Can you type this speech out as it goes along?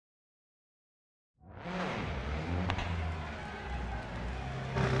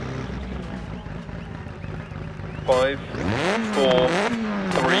5, 4,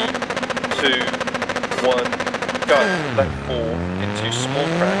 3, 2, 1, go. Left 4 into small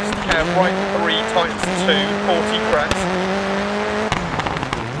crest. Cab right 3 tightens 2, 40 crest.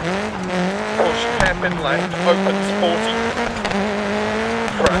 Caution hairpin left, opens 40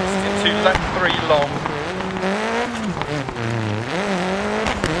 crest into left 3 long.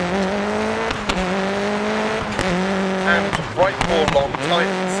 And right 4 long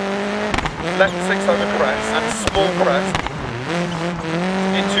tightens. Left 6 over crest and small crest.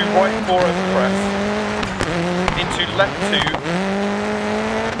 Into right 4 over crest. Into left 2.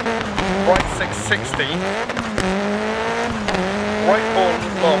 Right 6, 60. Right 4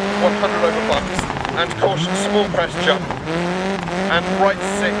 long, 100 over bumps. And caution small crest jump. And right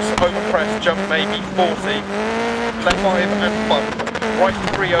 6 over crest jump maybe 40. Left 5 and bump. Right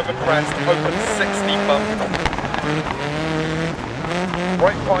 3 over crest, open 60 bump.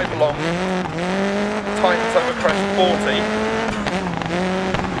 Right 5 long, tightens over crest 40,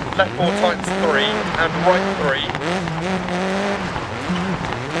 left 4 tightens 3, and right 3,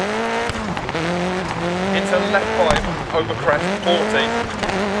 into left 5 over crest 40,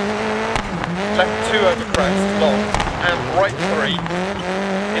 left 2 over crest long, and right 3,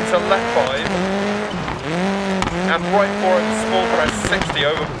 into left 5, and right 4 over small crest 60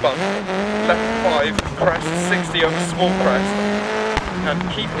 over bump, left 5 crest 60 over small crest, and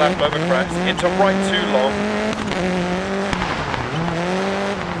keep left over crest, into right 2 long,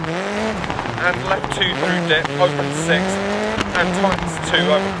 and left 2 through dip, open 6, and tightens 2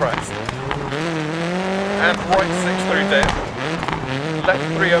 over crest, and right 6 through dip, left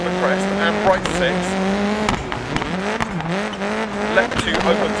 3 over crest, and right 6, left 2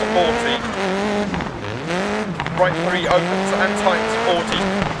 opens 40, right 3 opens and tightens 40,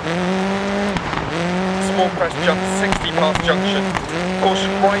 small crest jump 60 past junction,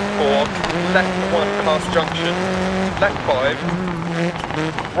 caution right 4, left 1 past junction, left 5,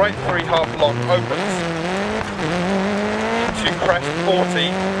 right 3 half long opens, into crest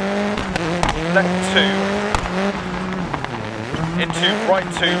 40, left 2, into right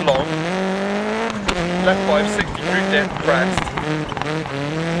 2 long, left 5 60 through dip crest,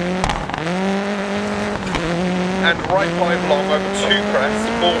 and right 5 long over 2 crests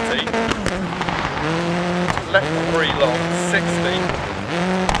 40, left 3 long, 60,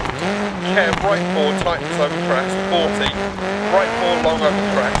 care right 4 tightens over crest, 40, right 4 long over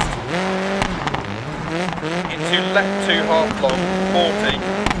crest, into left 2 half long, 40,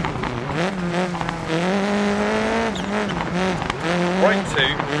 right 2,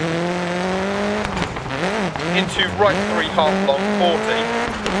 into right 3 half long, 40,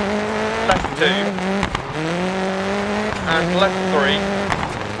 left 2, and left 3,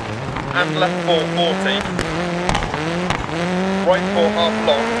 and left 4, 40, right 4 half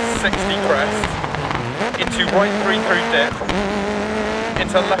long, 60 crest, into right 3 through dip,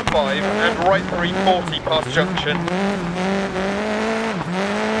 into left 5, and right 3, 40 past junction,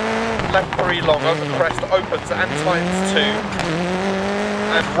 left 3 long over crest, opens and tightens 2,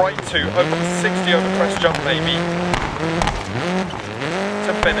 and right 2, opens 60 over crest jump maybe,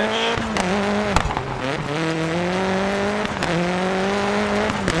 to finish.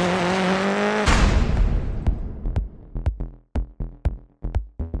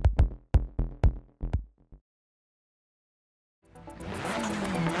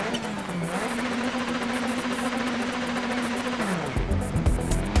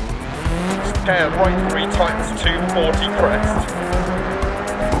 Care right 3 tightens 240 crest.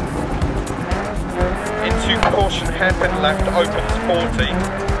 Into caution hairpin left opens 40.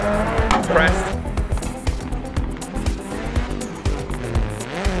 Crest.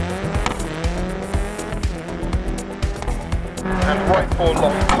 And right 4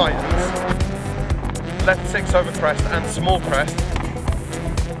 long tightens. Left 6 over crest and small crest.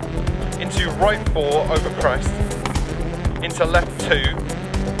 Into right 4 over crest. Into left 2.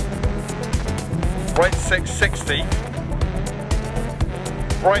 Right 6, 60,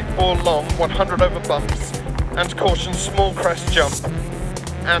 right 4 long, 100 over bumps, and caution small crest jump,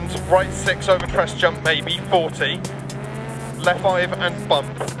 and right 6 over crest jump maybe, 40, left 5 and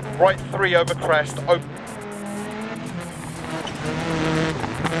bump, right 3 over crest, open.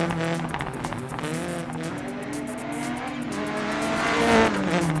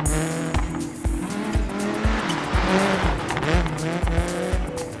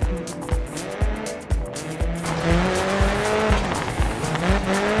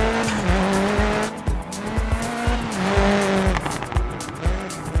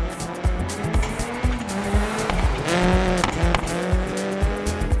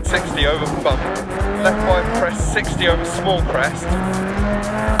 60 over bump, left 5 crest 60 over small crest,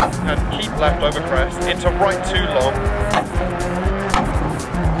 and keep left over crest, into right 2 long,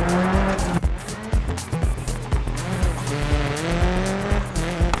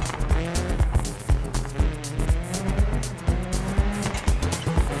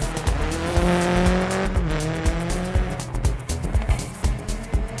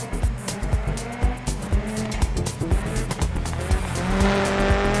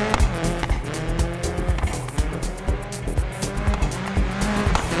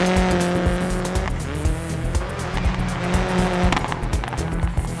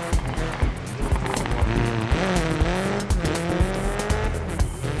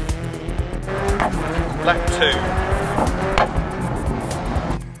 left 2,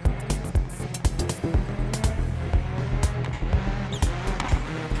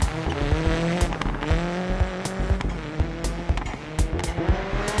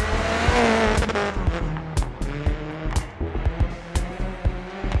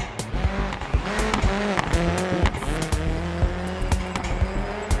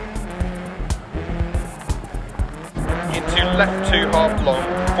 into left 2 half long,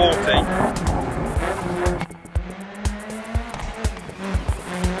 40,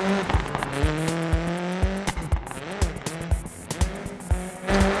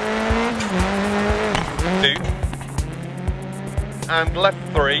 and left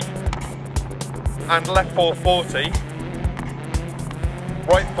 3, and left 4 40,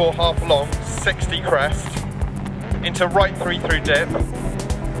 right 4 half long, 60 crest, into right 3 through dip,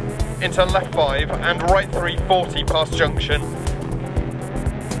 into left 5, and right 3 40 past junction,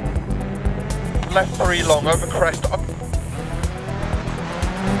 left 3 long over crest,